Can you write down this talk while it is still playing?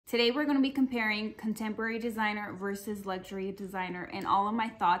Today we're going to be comparing contemporary designer versus luxury designer and all of my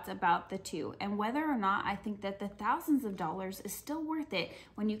thoughts about the two and whether or not I think that the thousands of dollars is still worth it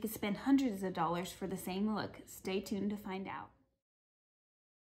when you could spend hundreds of dollars for the same look. Stay tuned to find out.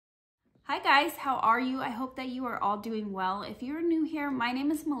 Hi guys, how are you? I hope that you are all doing well. If you're new here, my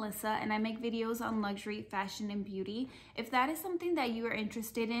name is Melissa and I make videos on luxury, fashion, and beauty. If that is something that you are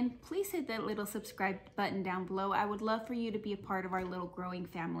interested in, please hit that little subscribe button down below. I would love for you to be a part of our little growing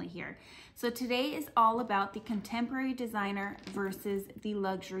family here. So today is all about the contemporary designer versus the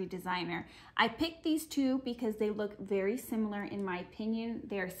luxury designer. I picked these two because they look very similar in my opinion.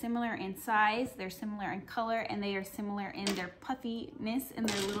 They are similar in size, they're similar in color, and they are similar in their puffiness and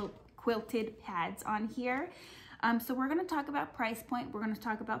their little quilted pads on here. So we're going to talk about price point, we're going to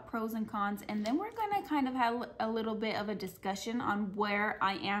talk about pros and cons, and then we're going to kind of have a little bit of a discussion on where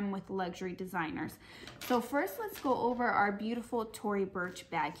I am with luxury designers. So first, let's go over our beautiful Tory Burch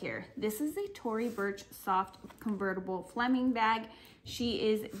bag here. This is a Tory Burch soft convertible Fleming bag. She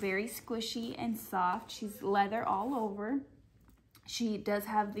is very squishy and soft. She's leather all over. She does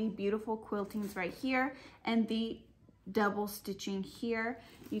have the beautiful quiltings right here and the double stitching here.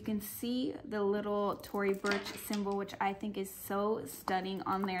 You can see the little Tory Burch symbol, which I think is so stunning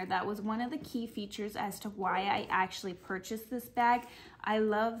on there. That was one of the key features as to why I actually purchased this bag. I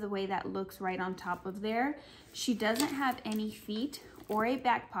love the way that looks right on top of there. She doesn't have any feet or a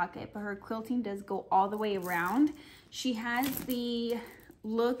back pocket, but her quilting does go all the way around. She has the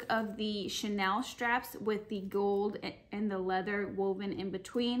look of the Chanel straps with the gold and the leather woven in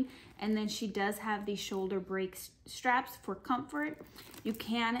between, and then she does have the shoulder break straps for comfort. You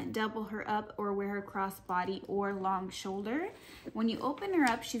can double her up or wear her crossbody or long shoulder. When you open her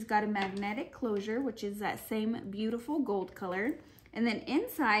up, she's got a magnetic closure, which is that same beautiful gold color, and then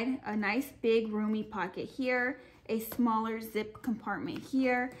inside a nice big roomy pocket here, a smaller zip compartment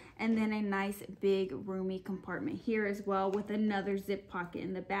here, and then a nice big roomy compartment here as well with another zip pocket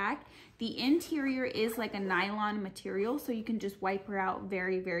in the back. The interior is like a nylon material, so you can just wipe her out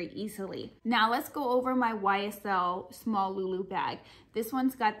very, very easily. Now let's go over my YSL Small LouLou bag. This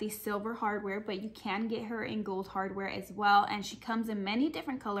one's got the silver hardware, but you can get her in gold hardware as well, and she comes in many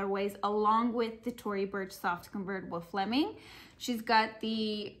different colorways along with the Tory Burch soft convertible Fleming. She's got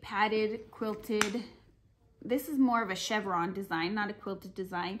the padded quilted, this is more of a chevron design, not a quilted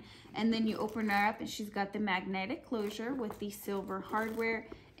design. And then you open her up and she's got the magnetic closure with the silver hardware.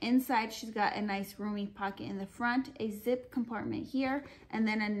 Inside, she's got a nice roomy pocket in the front, a zip compartment here, and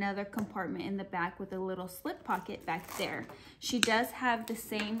then another compartment in the back with a little slip pocket back there. She does have the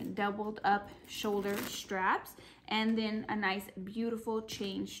same doubled up shoulder straps, and then a nice beautiful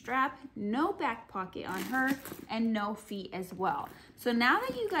chain strap, no back pocket on her, and no feet as well. So now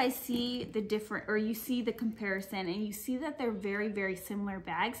that you guys see the different, or you see the comparison, and you see that they're very, very similar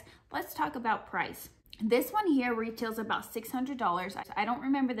bags, let's talk about price. This one here retails about $600. I don't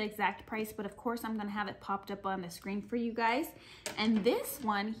remember the exact price, but of course I'm gonna have it popped up on the screen for you guys. And this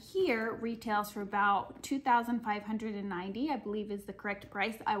one here retails for about $2,590, I believe is the correct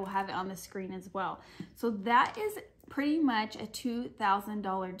price. I will have it on the screen as well. So that is pretty much a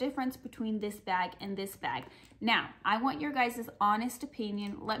 $2,000 difference between this bag and this bag. Now, I want your guys' honest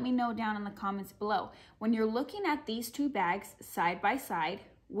opinion. Let me know down in the comments below. When you're looking at these two bags side by side,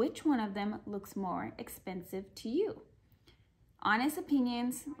 which one of them looks more expensive to you? Honest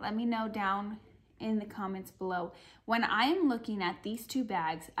opinions, let me know down in the comments below. When I am looking at these two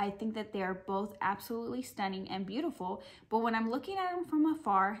bags, I think that they are both absolutely stunning and beautiful, but when I'm looking at them from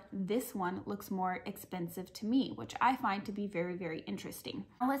afar, this one looks more expensive to me, which I find to be very, very interesting.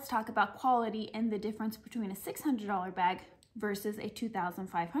 Now let's talk about quality and the difference between a $600 bag versus a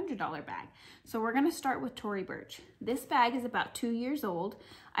 $2,500 bag. So we're gonna start with Tory Burch. This bag is about 2 years old.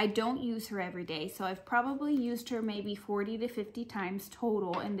 I don't use her every day, so I've probably used her maybe 40 to 50 times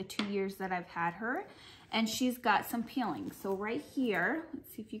total in the 2 years that I've had her. And she's got some peeling. So right here,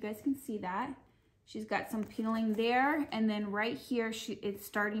 let's see if you guys can see that. She's got some peeling there, and then right here, it's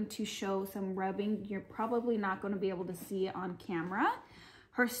starting to show some rubbing. You're probably not gonna be able to see it on camera.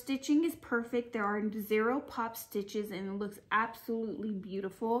 Her stitching is perfect. There are 0 pop stitches and it looks absolutely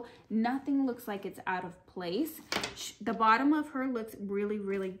beautiful. Nothing looks like it's out of place. The bottom of her looks really,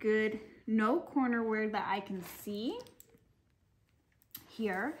 really good. No corner wear that I can see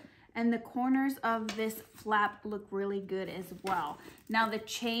here. And the corners of this flap look really good as well. Now the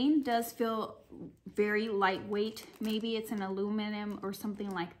chain does feel very lightweight. Maybe it's an aluminum or something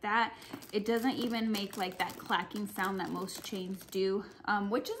like that. It doesn't even make like that clacking sound that most chains do,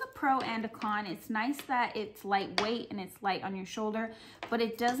 which is a pro and a con. It's nice that it's lightweight and it's light on your shoulder, but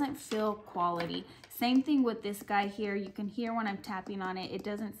it doesn't feel quality. Same thing with this guy here. You can hear when I'm tapping on it, it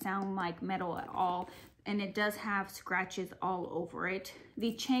doesn't sound like metal at all. And it does have scratches all over it.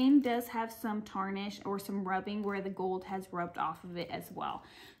 The chain does have some tarnish or some rubbing where the gold has rubbed off of it as well.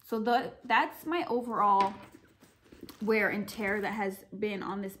 So that's my overall wear and tear that has been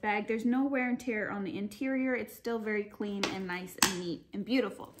on this bag. There's no wear and tear on the interior. It's still very clean and nice and neat and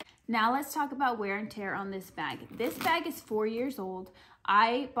beautiful. Now let's talk about wear and tear on this bag. This bag is 4 years old.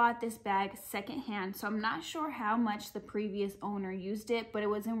 I bought this bag secondhand, so I'm not sure how much the previous owner used it, but it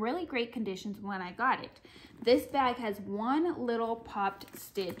was in really great conditions when I got it. This bag has one little popped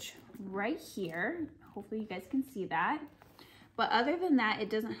stitch right here. Hopefully you guys can see that. But other than that, it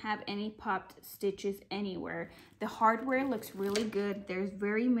doesn't have any popped stitches anywhere. The hardware looks really good. There's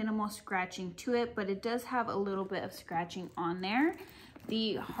very minimal scratching to it, but it does have a little bit of scratching on there.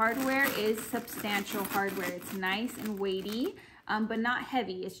 The hardware is substantial hardware. It's nice and weighty, but not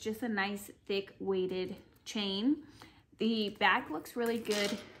heavy. It's just a nice, thick, weighted chain. The back looks really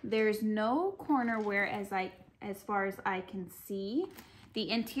good. There's no corner wear as far as I can see. The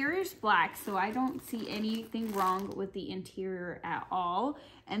interior's black, so I don't see anything wrong with the interior at all.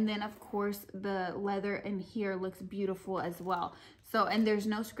 And then, of course, the leather in here looks beautiful as well. So, and there's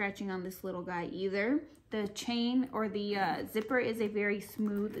no scratching on this little guy either. The chain or the zipper is a very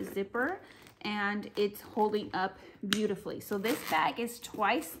smooth zipper, and it's holding up beautifully. So this bag is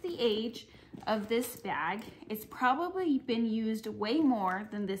twice the age of this bag. It's probably been used way more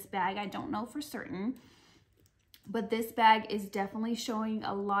than this bag. I don't know for certain. But this bag is definitely showing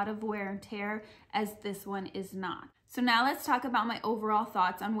a lot of wear and tear, as this one is not. So now let's talk about my overall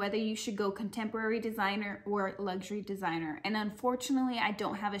thoughts on whether you should go contemporary designer or luxury designer. And unfortunately, I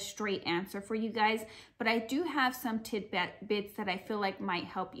don't have a straight answer for you guys, but I do have some tidbits that I feel like might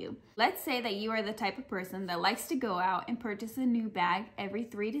help you. Let's say that you are the type of person that likes to go out and purchase a new bag every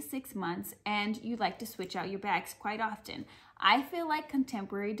 3 to 6 months, and you like to switch out your bags quite often. I feel like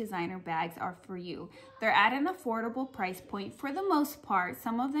contemporary designer bags are for you. They're at an affordable price point for the most part.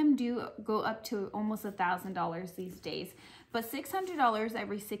 Some of them do go up to almost $1,000 these days, but $600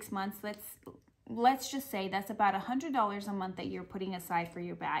 every 6 months, let's just say that's about $100 a month that you're putting aside for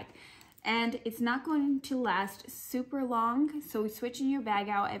your bag. And it's not going to last super long. So switching your bag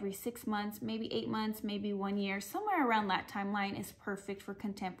out every 6 months, maybe 8 months, maybe 1 year, somewhere around that timeline is perfect for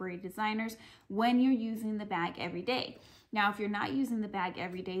contemporary designers when you're using the bag every day. Now, if you're not using the bag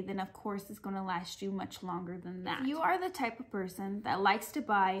every day, then of course it's going to last you much longer than that. If you are the type of person that likes to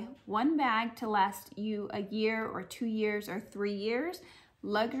buy one bag to last you a year or 2 years or 3 years,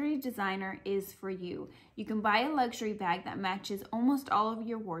 luxury designer is for you. You can buy a luxury bag that matches almost all of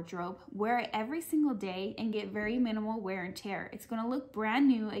your wardrobe, wear it every single day, and get very minimal wear and tear. It's going to look brand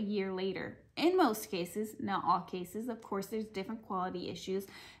new a year later. In most cases, not all cases, of course, there's different quality issues,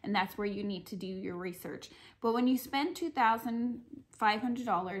 and that's where you need to do your research. But when you spend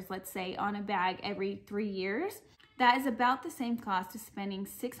 $2,500, let's say, on a bag every 3 years, that is about the same cost as spending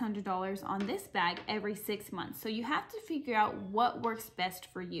 $600 on this bag every 6 months. So you have to figure out what works best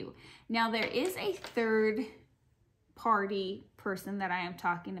for you. Now, there is a third party person that I am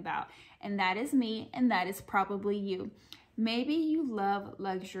talking about, and that is me, and that is probably you. Maybe you love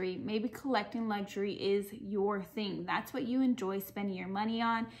luxury. Maybe collecting luxury is your thing. That's what you enjoy spending your money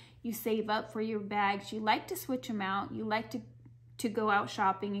on. You save up for your bags. You like to switch them out. You like to go out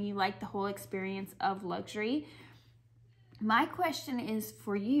shopping, and you like the whole experience of luxury. My question is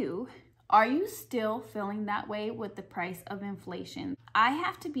for you, are you still feeling that way with the price of inflation? I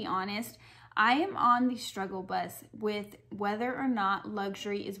have to be honest, I am on the struggle bus with whether or not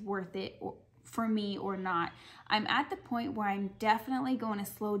luxury is worth it for me or not. I'm at the point where I'm definitely going to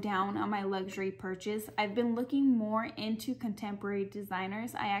slow down on my luxury purchase. I've been looking more into contemporary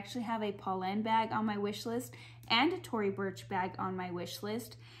designers. I actually have a Pauline bag on my wish list and a Tory Burch bag on my wish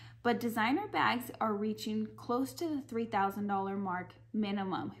list. But designer bags are reaching close to the $3,000 mark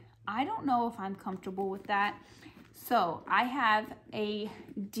minimum. I don't know if I'm comfortable with that. So I have a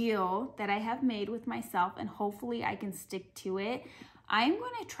deal that I have made with myself, and hopefully I can stick to it. I'm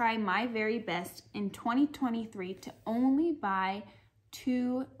going to try my very best in 2023 to only buy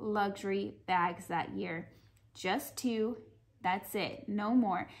 2 luxury bags that year. Just 2. That's it. No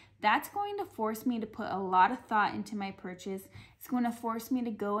more. That's going to force me to put a lot of thought into my purchase. It's going to force me to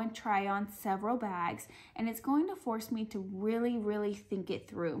go and try on several bags, and it's going to force me to really, really think it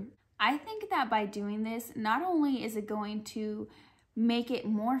through. I think that by doing this, not only is it going to make it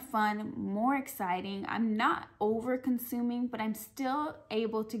more fun, more exciting. I'm not over consuming, but I'm still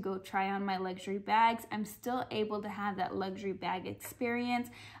able to go try on my luxury bags. I'm still able to have that luxury bag experience.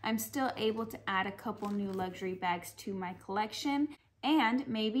 I'm still able to add a couple new luxury bags to my collection, and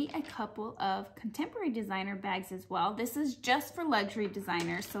maybe a couple of contemporary designer bags as well. This is just for luxury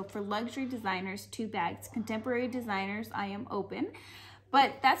designers. So for luxury designers, 2 bags. Contemporary designers, I am open.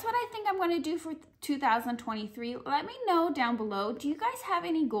 But that's what I think I'm going to do for 2023. Let me know down below. Do you guys have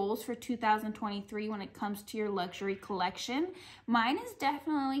any goals for 2023 when it comes to your luxury collection? Mine is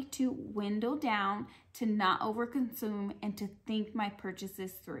definitely to dwindle down, to not overconsume, and to think my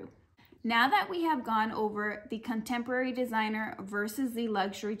purchases through. Now that we have gone over the contemporary designer versus the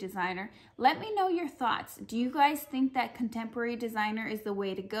luxury designer, let me know your thoughts. Do you guys think that contemporary designer is the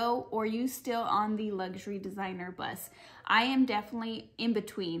way to go, or are you still on the luxury designer bus? I am definitely in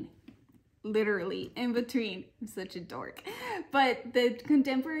between. Literally in between. I'm such a dork. But the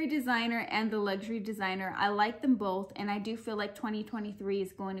contemporary designer and the luxury designer, I like them both, and I do feel like 2023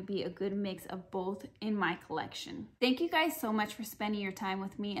 is going to be a good mix of both in my collection. Thank you guys so much for spending your time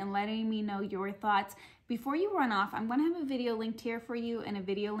with me and letting me know your thoughts. Before you run off, I'm going to have a video linked here for you and a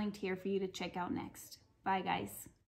video linked here for you to check out next. Bye guys.